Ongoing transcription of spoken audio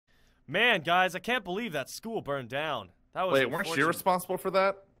Man, guys, I can't believe that school burned down. That was. Wait, weren't you responsible for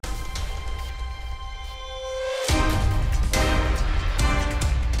that?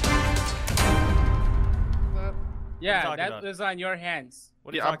 Yeah, that was on your hands.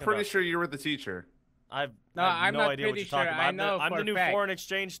 What are you I'm talking pretty about? sure you were the teacher. I'm no not idea what you're talking about. I know I'm the new foreign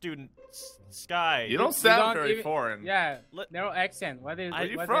exchange student, Sky. You don't sound very foreign. Yeah, no accent. What is? Where are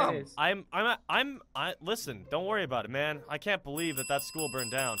you what from? Is? Listen, don't worry about it, man. I can't believe that school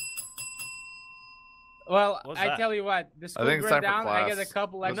burned down. Well, I tell you what, the school burned down. I get a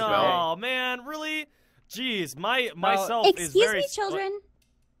couple extra. No, man, really? Jeez, myself is Excuse very. me, children.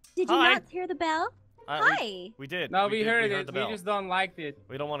 Did you not hear the bell? Hi. We did. No, we heard it. We just don't like it.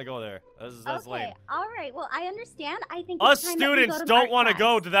 We don't want to go there. That's lame. All right. Well, I understand. I think us students don't want to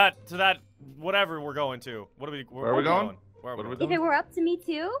go to that whatever we're going to. Where are we going? If it were up to me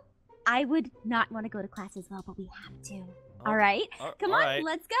too, I would not want to go to class as well, but we have to. All right. Come on,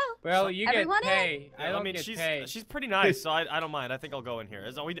 let's go. Well, you get pay. I mean, she's pretty nice, so I don't mind. I think I'll go in here.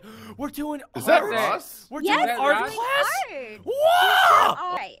 We're doing. Is that Ross? We're doing art class. Whoa!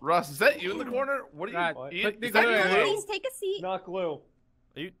 All right. Ross, is that you in the corner? What are you eating? Is that glue? Please take a seat. Not glue.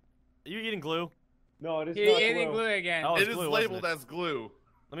 Are you eating glue? No, it is not glue. He's eating glue again. Oh, it is labeled as glue.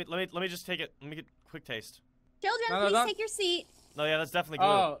 Let me just take it. Let me get a quick taste. Children, please take your seat. No, yeah, that's definitely glue.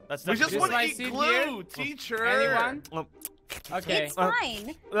 Oh, that's we definitely just want to eat glue, teacher. Anyone? Okay. It's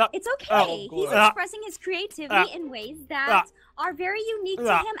fine. It's okay. He's expressing his creativity in ways that are very unique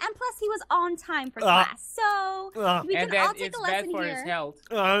to him, and plus he was on time for class. So we can all take a lesson here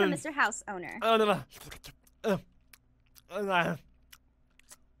from Mr. House Owner. Are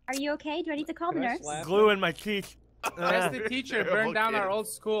you okay? Do I need to call the nurse? Glue in my teeth. That's the teacher burned down our old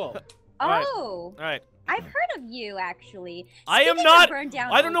school. Oh. All right. I've heard of you, actually. I am not.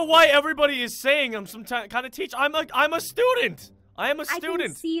 I don't know why everybody is saying I'm some kind of teacher. I'm a student. I am a student. I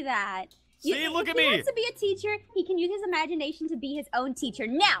can see that. See, look at me. If he wants to be a teacher, he can use his imagination to be his own teacher.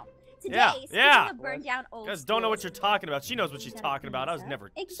 Now, today, speaking of burned down old schools. Don't know what you're talking about. She knows what she's talking about. I was never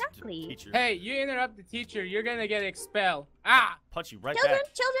a teacher. Hey, you interrupt the teacher, you're gonna get expelled. Ah! Punch you right back.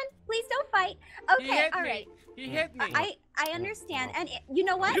 Children, please don't fight. Okay, all right. He hit me. I understand. And you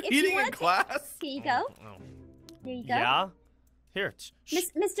know what? If you want in class? Here you go. There you go. Yeah. Here.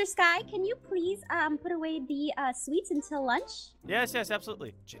 Mr. Sky, can you please put away the sweets until lunch? Yes,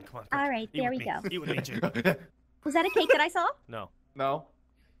 absolutely. Jen, come on. All right, there we go. Eat with me, Jen. Was that a cake that I saw? No.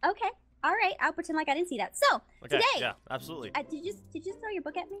 Okay. All right. I'll pretend like I didn't see that. So today. Yeah, absolutely. Did you throw your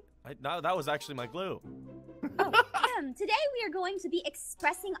book at me? No, that was actually my glue. Today we are going to be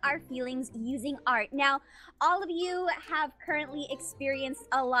expressing our feelings using art. Now, all of you have currently experienced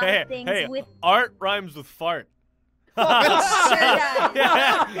a lot of things with art rhymes with fart. Sure does.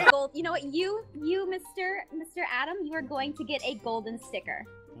 Yeah. You know what? You, Mr. Adam, you are going to get a golden sticker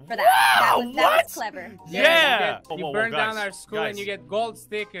for that. Wow, that was clever. Yeah. You burn down our school and you get gold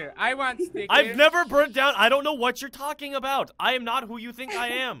sticker. I want stickers. I've never burned down. I don't know what you're talking about. I am not who you think I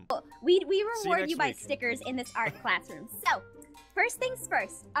am. We reward you by stickers in this art classroom. So, first things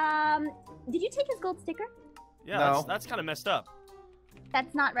first. Did you take his gold sticker? Yeah, no. That's kind of messed up.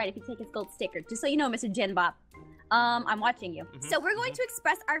 That's not right if you take his gold sticker. Just so you know, Mr. Jinbop. I'm watching you. So we're going to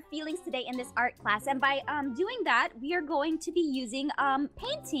express our feelings today in this art class, and by doing that, we are going to be using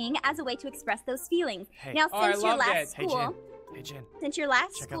painting as a way to express those feelings. Hey. Now, since your last school, hey Jen. Since your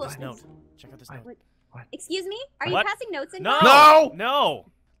last Check school, out this note. Check out this note. What? Excuse me? Are you passing notes in? No.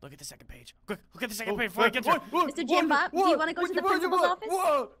 Look at the second page. Quick, look at the second page before I get to it. Mr. Jimbop, do you want to go to the principal's office?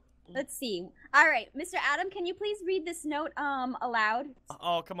 Let's see. All right, Mr. Adam, can you please read this note aloud?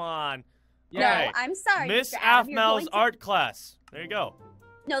 Oh, come on. Yeah. No, I'm sorry, Miss Mr. Adam, Afmal's art class. There you go.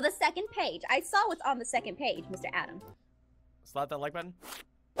 No, the second page. I saw what's on the second page, Mr. Adam. Slap that like button.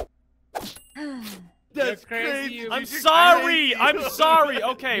 That's crazy. I'm sorry. I'm sorry.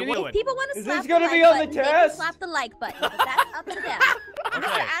 Okay, if wait. people want to slap the like button, they can slap the like button. But that's up to them. Okay.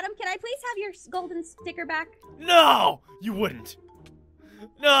 Mr. Adam, can I please have your golden sticker back? No, you wouldn't.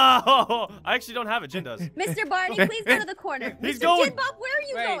 No, I actually don't have it. Jen does. Mr. Barney, please go to the corner. He's Mr. going. Jinbop, where are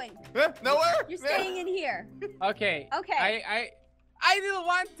you going? Nowhere. You're staying in here. Okay. I did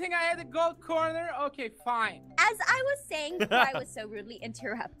one thing. I had a gold corner. Okay, fine. As I was saying before I was so rudely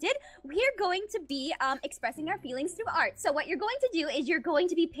interrupted, we're going to be expressing our feelings through art. So what you're going to do is you're going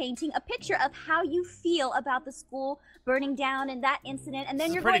to be painting a picture of how you feel about the school burning down and that incident, and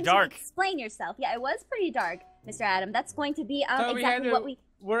then you're going to explain yourself. Yeah, it was pretty dark, Mr. Adam. That's going to be exactly what we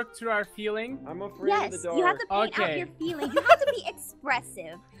work through our feeling. I'm afraid of the dark. Yes, you have to paint out your feelings. You have to be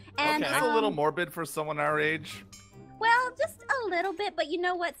expressive. And That's a little morbid for someone our age. Well, just a a little bit, but you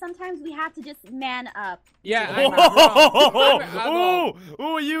know what? Sometimes we have to just man up. Yeah.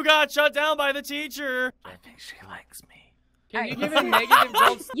 Ooh, you got shut down by the teacher. I think she likes me. Can you give a negative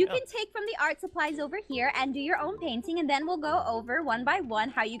gold? You can take from the art supplies over here and do your own painting, and then we'll go over one by one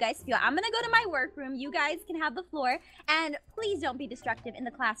how you guys feel. I'm gonna go to my workroom. You guys can have the floor, and please don't be destructive in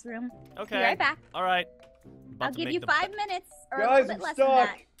the classroom. Okay. Be right back. All right. I'll give you 5 minutes, or Guys, a little bit less than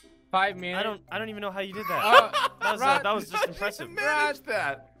that. 5 minutes. I don't even know how you did that. Oh, that was just impressive. Manage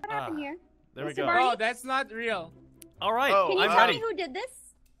that. What happened here? There we Mr. go. Barney? Oh, that's not real. All right. Oh, Can you I'm tell ready. me who did this?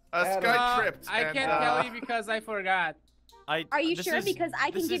 Sky tripped. I and, can't tell you because I forgot. Are you this sure? is- Because I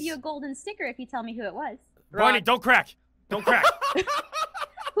can this give you a is- golden sticker if you tell me who it was. Barney, Rod, don't crack. Don't crack.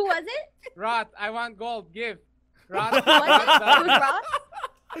 Who was it? Rod, I want gold. Give. Rod. Was it? It was Ross?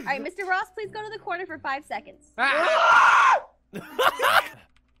 All right, Mr. Ross, please go to the corner for 5 seconds.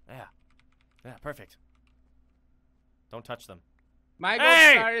 Yeah, perfect. Don't touch them. My gold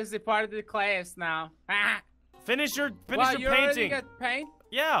Hey! star is a part of the class now. Finish your Wow, you already painting. got paint?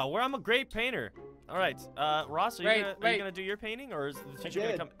 Yeah, I'm a great painter. All right, Ross, are you Wait. gonna do your painting, or is the teacher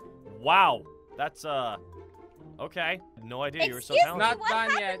did. gonna come? Wow, that's okay. No idea you were so Excuse talented. Not me, what done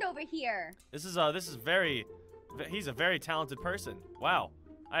happened yet. over here? This is very. He's a very talented person. Wow,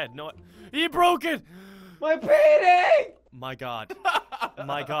 I had no. He broke it. My painting! My God.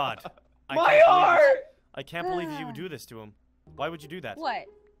 My God. My art! I can't believe you would do this to him. Why would you do that? What?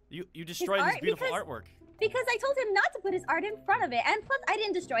 You destroyed his art? beautiful Because- artwork. Because I told him not to put his art in front of it, and plus I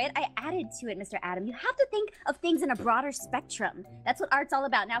didn't destroy it, I added to it, Mr. Adam. You have to think of things in a broader spectrum. That's what art's all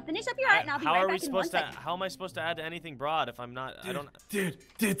about. Now finish up your art, and I'll be How right are we back in 1 supposed to? second. How am I supposed to add anything broad if I'm not? I don't.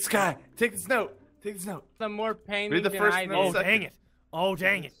 Dude, Sky, take this note. Take this note. Some more painting Read the than first I and did. the Oh second. dang it! Oh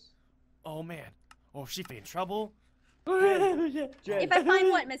dang it! Oh man! Oh, she be in trouble. If I find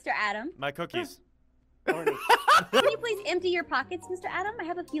what, Mr. Adam? My cookies. Barney. Can you please empty your pockets, Mr. Adam? I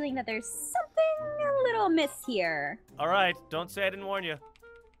have a feeling that there's something a little amiss here. All right, don't say I didn't warn you.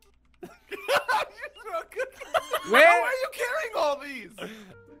 Where? How are you carrying all these?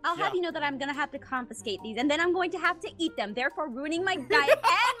 I'll have Yeah. you know that I'm gonna have to confiscate these, and then I'm going to have to eat them, therefore ruining my diet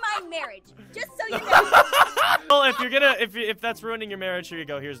and my marriage. Just so you know. Well, if you're gonna, if that's ruining your marriage, here you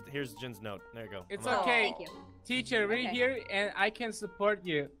go. Here's Jin's note. There you go. It's I'm out. okay. Thank you. Teacher, read Okay. here and I can support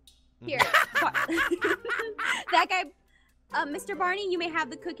you. Here. That guy, Mr. Barney, you may have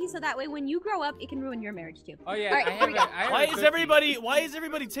the cookie, so that way when you grow up, it can ruin your marriage too. Oh yeah, All right, I here have we a, go. I have Why a is cookie.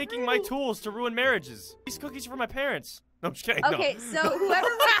 everybody taking my tools to ruin marriages? These cookies are for my parents. No, I'm just kidding. no. Okay, so whoever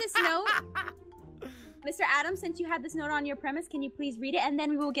wrote this note, Mr. Adam, since you had this note on your premise, can you please read it, and then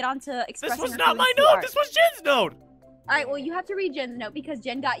we will get on to expressing This was our not my feelings through note. art. This was Jin's note. All right, well, you have to read Jen's note because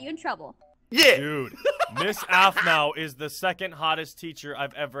Jen got you in trouble. Yeah. Dude, Miss Afnow is the second hottest teacher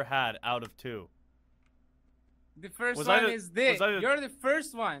I've ever had out of 2. The first Was I one the- is this. was I the- You're the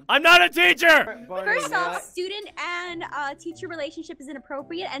first one. I'm not a teacher. Barney, First off, not- student and teacher relationship is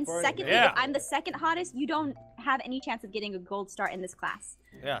inappropriate, and Barney. secondly, Yeah. if I'm the second hottest, you don't have any chance of getting a gold star in this class.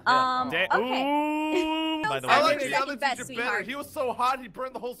 Yeah. Okay. Ooh, by the way, I I'm like your the second other best, teacher sweetheart. better. He was so hot, he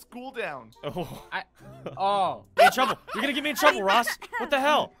burned the whole school down. oh, Oh. you're in trouble. You're gonna get me in trouble, Ross. What the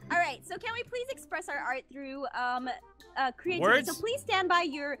hell? All right, so can we please express our art through creativity? Words? So please stand by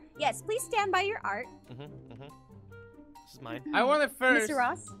your please stand by your art, This is mine. I want it first. Mr.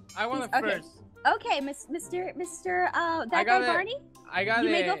 Ross. I want it Okay. first. Okay, Mr. I That got guy it. Barney. I got You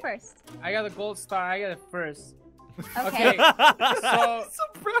it. may go first. I got a gold star. I got it first. Okay. Okay. So, So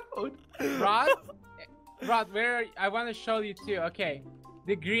proud. Rod, where are you? I want to show you too. Okay.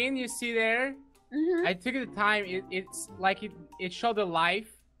 The green you see there, Mhm. I took the time. It's like it showed the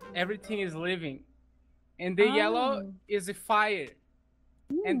life. Everything is living. And the yellow Oh. is a fire.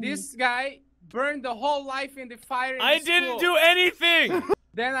 And this guy burned the whole life in the fire. In I the didn't school. do anything.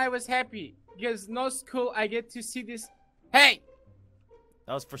 Then I was happy because no school I get to see this. Hey,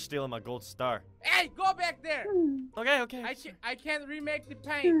 That was for stealing my gold star. hey, go back there. Okay. I can't remake the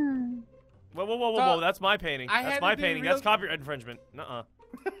paint. Whoa. That's my painting. I That's had my to be painting. real- That's copyright infringement. Nuh-uh.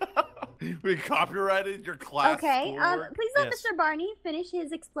 We copyrighted your class. Okay. schoolwork. Please let Yes. Mr. Barney finish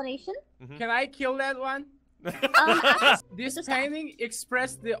his explanation. Can I kill that one? This Mr. Scott. painting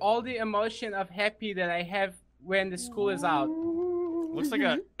expressed all the emotion of happy that I have when the school is out. Looks like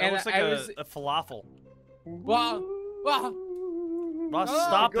a. It And looks like I a, was- a falafel. Wow. Wow. Ross, Oh,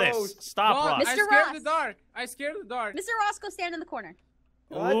 stop ghost. this. Stop, Wow, Ross. I Mr. scared Ross. the dark. I scared the dark. Mr. Ross, go stand in the corner.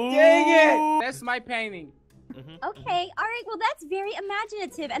 God dang it! That's my painting. Okay. All right. Well, that's very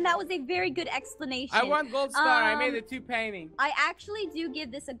imaginative, and that was a very good explanation. I want gold star. I made Um, the 2 painting. I actually do give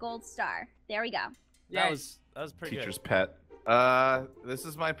this a gold star. There we go. That Yes. was pretty Teacher's good. pet. This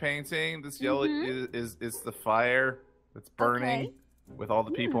is my painting. This yellow is the fire. It's burning with all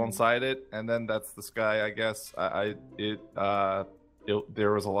the people inside it, and then that's the sky. I guess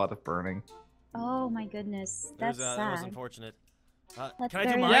there was a lot of burning. Oh my goodness, that's sad. That was unfortunate. That's can I do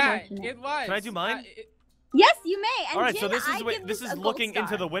very mine? Yeah, unfortunate. it was. Can I do mine? Yes, you may. And All right, Jin, so this I is give this is a gold looking star.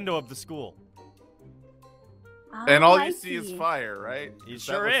 into the window of the school. And Oh, all I you see is fire, right? It That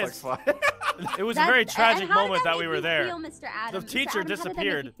sure looks is. like fire. It was a very tragic and how did moment that we make were you there. Feel, Mr. Adam? The teacher Mr. Adam, how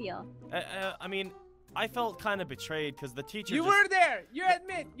disappeared. did that make you feel? I mean, I felt kind of betrayed because the teacher. You just... were there. You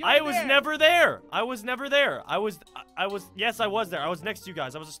admit. You I were was there. never there. I was never there. I was. Yes, I was there. I was next to you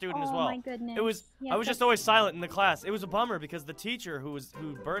guys. I was a student as well. Oh my goodness. It was. Yes, I was just that's- always silent in the class. It was a bummer because the teacher who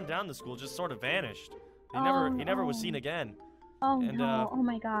burned down the school just sort of vanished. He never was seen again. Oh And, no! Oh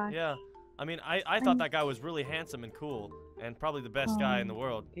my gosh. Yeah. I mean, I thought that guy was really handsome and cool and probably the best guy in the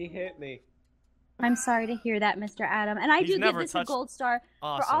world. He hit me. I'm sorry to hear that, Mr. Adam. And I He's do give never this a touched- gold star for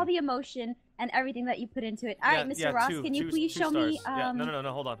all Awesome. the emotion and everything that you put into it. All right, Mr. Ross, can you please show stars. me? Yeah,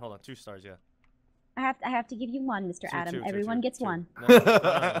 no, hold on. 2 stars, yeah. I have to give you one, Mr. Adam. Two, Everyone gets two. one. No.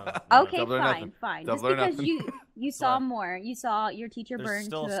 Okay, Double or nothing. fine. Double Just or because nothing. you saw What? more. You saw your teacher There's burn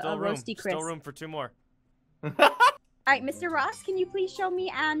still to a room. roasty crisp. Still room for 2 more. All right, Mr. Ross, can you please show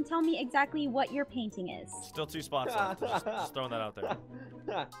me and tell me exactly what your painting is? Still 2 spots left. Just throwing that out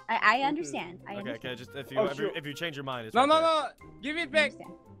there. I understand. I Okay, understand. just if Oh, sure. you change your mind, it's No, right no, there. no. Give it I back.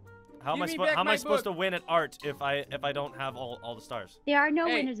 understand. How am I Give me back how am my I supposed to book. win at art if I don't have all the stars? There are no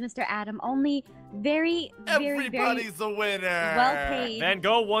Hey. winners, Mr. Adam. Only very, very, very Everybody's a winner. well-paid. Van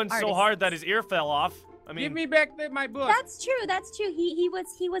Gogh won so Artists. hard that his ear fell off. I mean, Give me back my book. That's true. That's true. He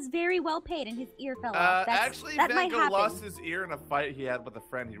was very well paid, and his ear fell off. Actually, that Van might Gogh happen. lost his ear in a fight he had with a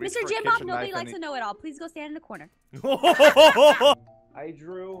friend. He reached Mr. for a Jim Bob, kitchen nobody knife likes and to know it all. Please go stand in the corner. I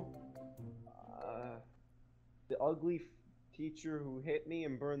drew the ugly teacher who hit me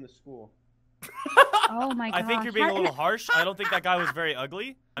and burned the school. Oh my gosh. I think you're being a little harsh. I don't think that guy was very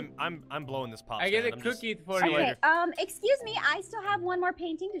ugly. I'm blowing this pop. I get stand. a I'm just- cookie for See you you. later. Okay. Excuse me. I still have one more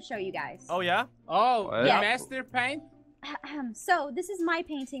painting to show you guys. Oh yeah. Oh, What? the Yeah. master paint? So this is my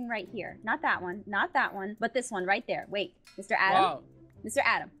painting right here. Not that one. Not that one. But this one right there. Wait, Mr. Adam. Wow. Mr.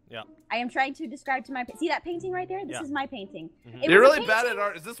 Adam. Yeah. I am trying to describe to my. See that painting right there? This Yeah. is my painting. Mhm. It You're was a really bad painting- at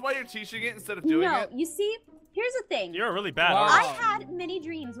art. Is this why you're teaching it instead of doing No, it? you see, here's the thing. You're a really bad Wow. artist. I had many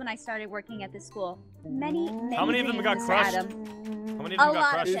dreams when I started working at this school. Many How many of them dreams, got Mr. crushed? Adam. How many of A them got lot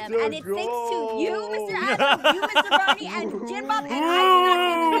of crushed? them, It's a and it's thanks to you, goal. Mr. Adam, you, Mr. Barney, and Jim Bob, and I do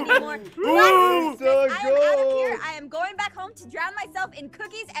not do this anymore. But It's a I am out of goal. here. I am going back home to drown myself in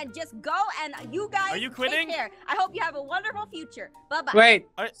cookies and just go. And you guys, Are you quitting? take care. I hope you have a wonderful future. Bye bye. Wait,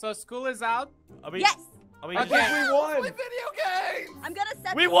 Alright. so school is out? Are we, Yes, Are we, Okay. We won. Play video games. I'm gonna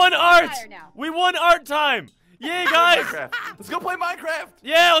set. we this won on art. fire now. We won art time. Yay, guys! Minecraft. Let's go play Minecraft.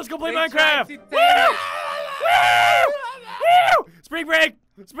 Yeah, let's go play They tried Minecraft. to tell you. Woo! Woo! Spring break.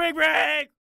 Spring break.